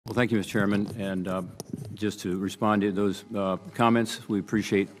Well, thank you, Mr. Chairman. And just to respond to those comments, we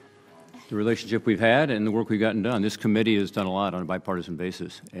appreciate the relationship we've had and the work we've gotten done. This committee has done a lot on a bipartisan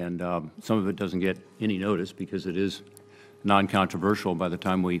basis, and some of it doesn't get any notice because it is non-controversial by the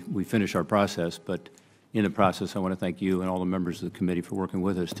time we finish our process. But in the process, I want to thank you and all the members of the committee for working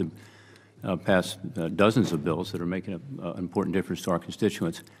with us to pass dozens of bills that are making an important difference to our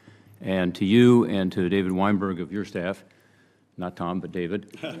constituents. And to you and to David Weinberg of your staff, not Tom, but David,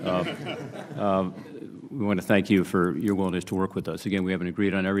 we want to thank you for your willingness to work with us. Again, we haven't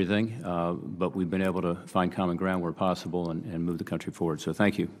agreed on everything, but we've been able to find common ground where possible and move the country forward. So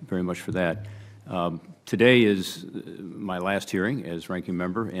thank you very much for that. Today is my last hearing as ranking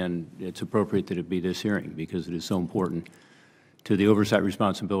member, and it's appropriate that it be this hearing because it is so important to the oversight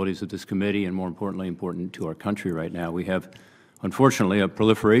responsibilities of this committee and, more importantly, important to our country right now. We have, unfortunately, a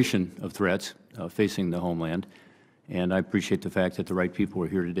proliferation of threats facing the homeland, and I appreciate the fact that the right people are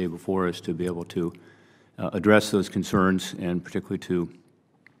here today before us to be able to address those concerns and particularly to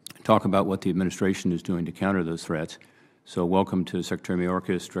talk about what the administration is doing to counter those threats. So welcome to Secretary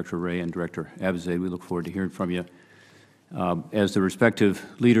Mayorkas, Director Wray, and Director Abizaid. We look forward to hearing from you. As the respective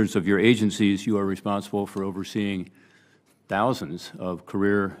leaders of your agencies, you are responsible for overseeing thousands of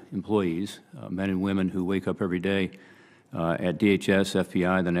career employees, men and women who wake up every day at DHS,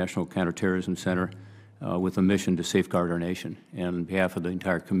 FBI, the National Counterterrorism Center, with a mission to safeguard our nation. And on behalf of the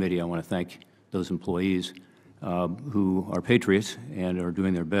entire committee, I want to thank those employees who are patriots and are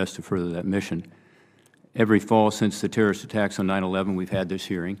doing their best to further that mission. Every fall since the terrorist attacks on 9/11, we've had this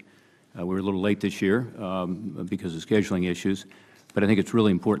hearing. We're a little late this year because of scheduling issues, but I think it's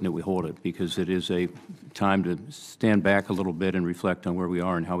really important that we hold it because it is a time to stand back a little bit and reflect on where we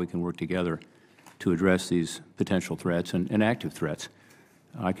are and how we can work together to address these potential threats and active threats.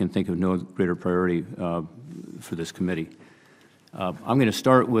 I can think of no greater priority for this committee. I'm going to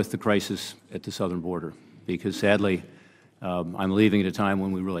start with the crisis at the southern border because, sadly, I'm leaving at a time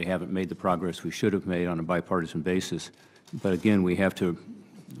when we really haven't made the progress we should have made on a bipartisan basis. But again, we have to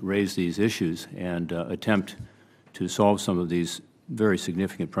raise these issues and attempt to solve some of these very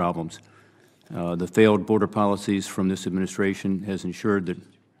significant problems. The failed border policies from this administration has ensured that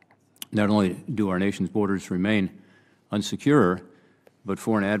not only do our nation's borders remain unsecure, but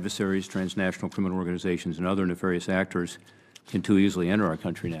foreign adversaries, transnational criminal organizations, and other nefarious actors can too easily enter our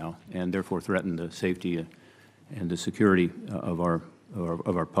country now and therefore threaten the safety and the security of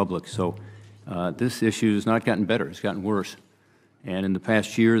our public. So this issue has not gotten better, it's gotten worse. And in the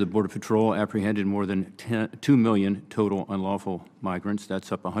past year, the Border Patrol apprehended more than 2 million total unlawful migrants.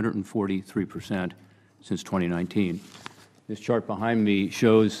 That's up 143% since 2019. This chart behind me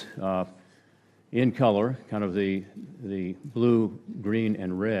shows in color kind of the blue, green,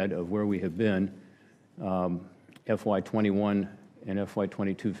 and red of where we have been. FY21 and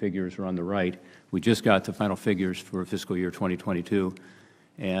FY22 figures are on the right. We just got the final figures for fiscal year 2022,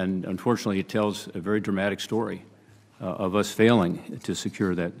 and unfortunately it tells a very dramatic story of us failing to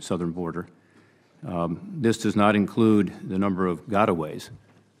secure that southern border. This does not include the number of gotaways,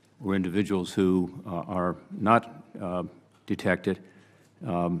 or individuals who are not detected.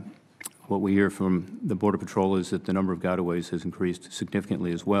 What we hear from the Border Patrol is that the number of gotaways has increased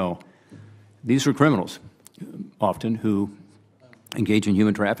significantly as well. These are criminals, often, who engage in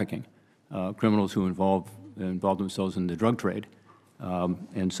human trafficking, criminals who involve themselves in the drug trade.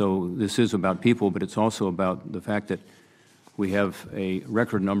 And so this is about people, but it's also about the fact that we have a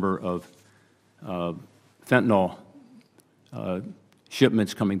record number of fentanyl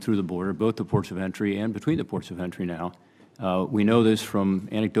shipments coming through the border, both the ports of entry and between the ports of entry now. We know this from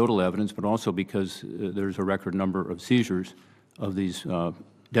anecdotal evidence, but also because there's a record number of seizures of these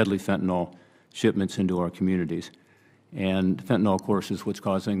deadly fentanyl shipments into our communities. And fentanyl, of course, is what's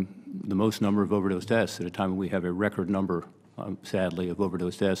causing the most number of overdose deaths at a time when we have a record number, sadly, of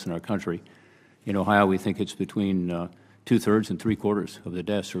overdose deaths in our country. In Ohio, we think it's between 2/3 and 3/4 of the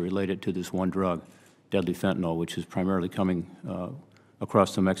deaths are related to this one drug, deadly fentanyl, which is primarily coming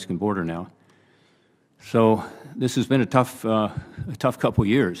across the Mexican border now. So this has been a tough couple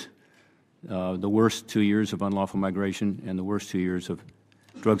years, the worst 2 years of unlawful migration and the worst 2 years of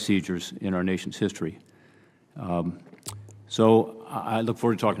drug seizures in our nation's history. So I look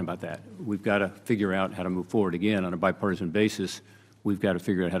forward to talking about that. We've got to figure out how to move forward. Again, on a bipartisan basis, we've got to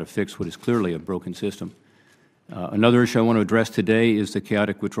figure out how to fix what is clearly a broken system. Another issue I want to address today is the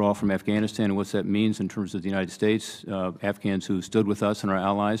chaotic withdrawal from Afghanistan and what that means in terms of the United States. Afghans who stood with us and our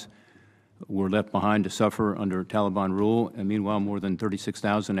allies were left behind to suffer under Taliban rule, and meanwhile more than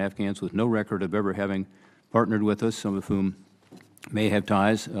 36,000 Afghans with no record of ever having partnered with us, some of whom may have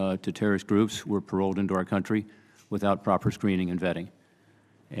ties to terrorist groups, were paroled into our country without proper screening and vetting.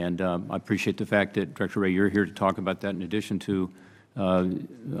 And I appreciate the fact that, Director Wray, you're here to talk about that in addition to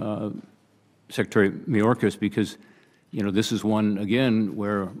Secretary Mayorkas, because, you know, this is one, again,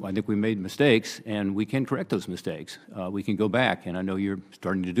 where I think we made mistakes, and we can correct those mistakes. We can go back, and I know you're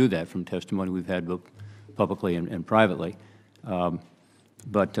starting to do that from testimony we've had both publicly and privately. You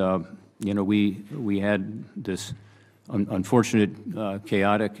know, we had this unfortunate,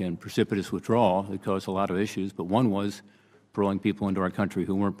 chaotic, and precipitous withdrawal that caused a lot of issues, but one was paroling people into our country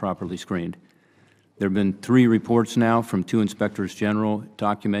who weren't properly screened. There have been 3 reports now from 2 inspectors general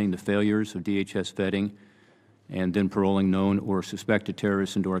documenting the failures of DHS vetting and then paroling known or suspected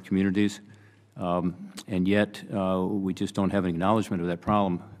terrorists into our communities. And yet, we just don't have an acknowledgement of that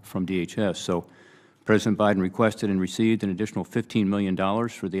problem from DHS. So President Biden requested and received an additional $15 million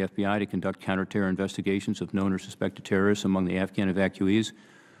for the FBI to conduct counterterror investigations of known or suspected terrorists among the Afghan evacuees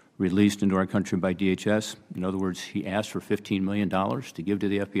released into our country by DHS. In other words, he asked for $15 million to give to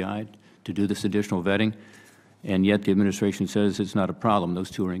the FBI to do this additional vetting, and yet the administration says it's not a problem.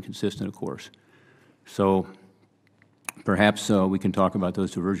 Those two are inconsistent, of course. So perhaps we can talk about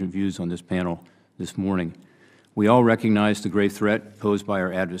those divergent views on this panel this morning. We all recognize the grave threat posed by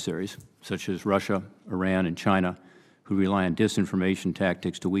our adversaries, such as Russia, Iran, and China, who rely on disinformation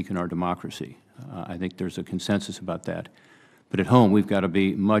tactics to weaken our democracy. I think there's a consensus about that. But at home, we've got to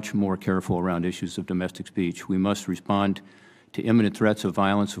be much more careful around issues of domestic speech. We must respond to imminent threats of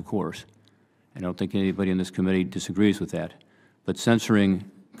violence, of course. I don't think anybody in this committee disagrees with that. But censoring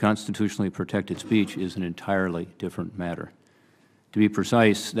constitutionally protected speech is an entirely different matter. To be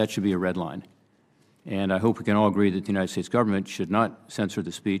precise, that should be a red line. And I hope we can all agree that the United States government should not censor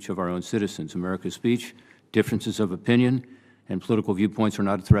the speech of our own citizens. America's speech, differences of opinion, and political viewpoints are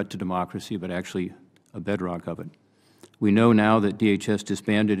not a threat to democracy, but actually a bedrock of it. We know now that DHS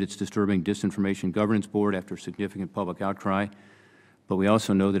disbanded its disturbing disinformation governance board after significant public outcry, but we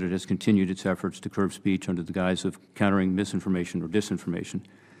also know that it has continued its efforts to curb speech under the guise of countering misinformation or disinformation.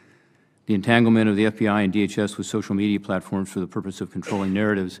 The entanglement of the FBI and DHS with social media platforms for the purpose of controlling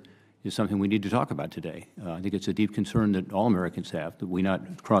narratives is something we need to talk about today. I think it's a deep concern that all Americans have, that we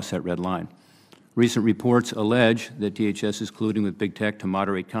not cross that red line. Recent reports allege that DHS is colluding with big tech to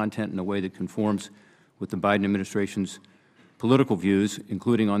moderate content in a way that conforms with the Biden administration's political views,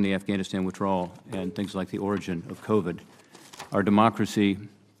 including on the Afghanistan withdrawal and things like the origin of COVID. Our democracy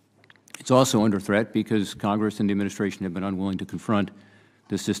is also under threat because Congress and the administration have been unwilling to confront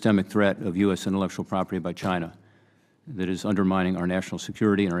the systemic threat of U.S. intellectual property by China that is undermining our national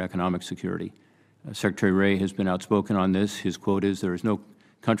security and our economic security. Secretary Wray has been outspoken on this. His quote is, "There is no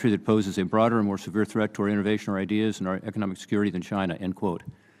country that poses a broader and more severe threat to our innovation, our ideas, and our economic security than China," end quote.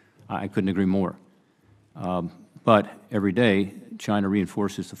 I couldn't agree more. But every day, China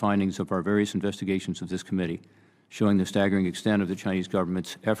reinforces the findings of our various investigations of this committee, showing the staggering extent of the Chinese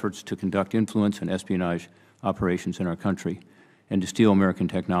government's efforts to conduct influence and espionage operations in our country and to steal American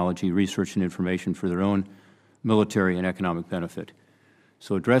technology, research, and information for their own military and economic benefit.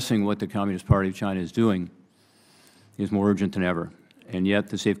 So addressing what the Communist Party of China is doing is more urgent than ever. And yet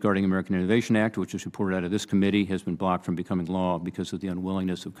the Safeguarding American Innovation Act, which was reported out of this committee, has been blocked from becoming law because of the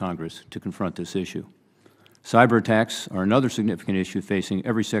unwillingness of Congress to confront this issue. Cyber attacks are another significant issue facing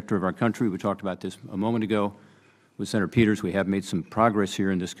every sector of our country. We talked about this a moment ago with Senator Peters. We have made some progress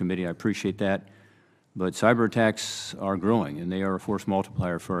here in this committee. I appreciate that. But cyber attacks are growing, and they are a force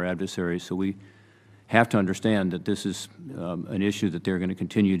multiplier for our adversaries. So we have to understand that this is an issue that they're going to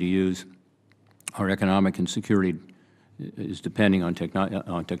continue to use. Our economic and security is depending on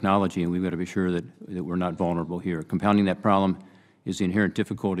technology, and we've got to be sure that we're not vulnerable here. Compounding that problem is the inherent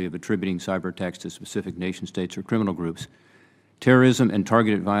difficulty of attributing cyber attacks to specific nation states or criminal groups. Terrorism and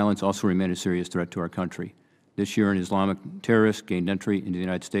targeted violence also remain a serious threat to our country. This year, an Islamic terrorist gained entry into the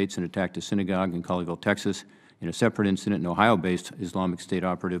United States and attacked a synagogue in Colleyville, Texas. In a separate incident, an Ohio-based Islamic State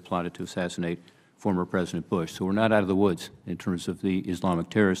operative plotted to assassinate former President Bush. So we're not out of the woods in terms of the Islamic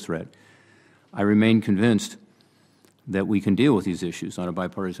terrorist threat. I remain convinced that we can deal with these issues on a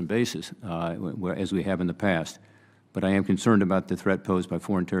bipartisan basis, as we have in the past. But I am concerned about the threat posed by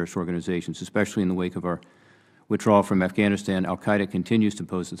foreign terrorist organizations, especially in the wake of our withdrawal from Afghanistan. Al-Qaeda continues to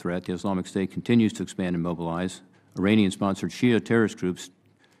pose a threat. The Islamic State continues to expand and mobilize. Iranian-sponsored Shia terrorist groups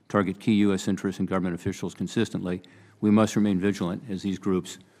target key U.S. interests and government officials consistently. We must remain vigilant as these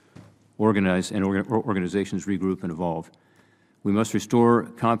groups organize and organizations regroup and evolve. We must restore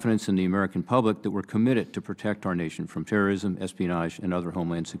confidence in the American public that we're committed to protect our nation from terrorism, espionage, and other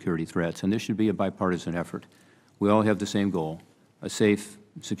homeland security threats. And this should be a bipartisan effort. We all have the same goal, a safe,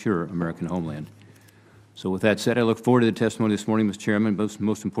 secure American homeland. So with that said, I look forward to the testimony this morning, Mr. Chairman,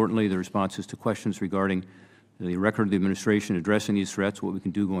 most importantly, the responses to questions regarding the record of the administration addressing these threats, what we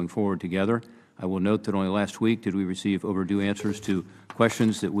can do going forward together. I will note that only last week did we receive overdue answers to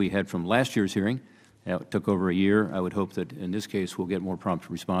questions that we had from last year's hearing. It took over a year. I would hope that in this case we'll get more prompt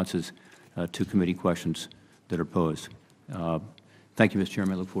responses to committee questions that are posed. Thank you, Mr.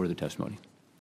 Chairman. I look forward to the testimony.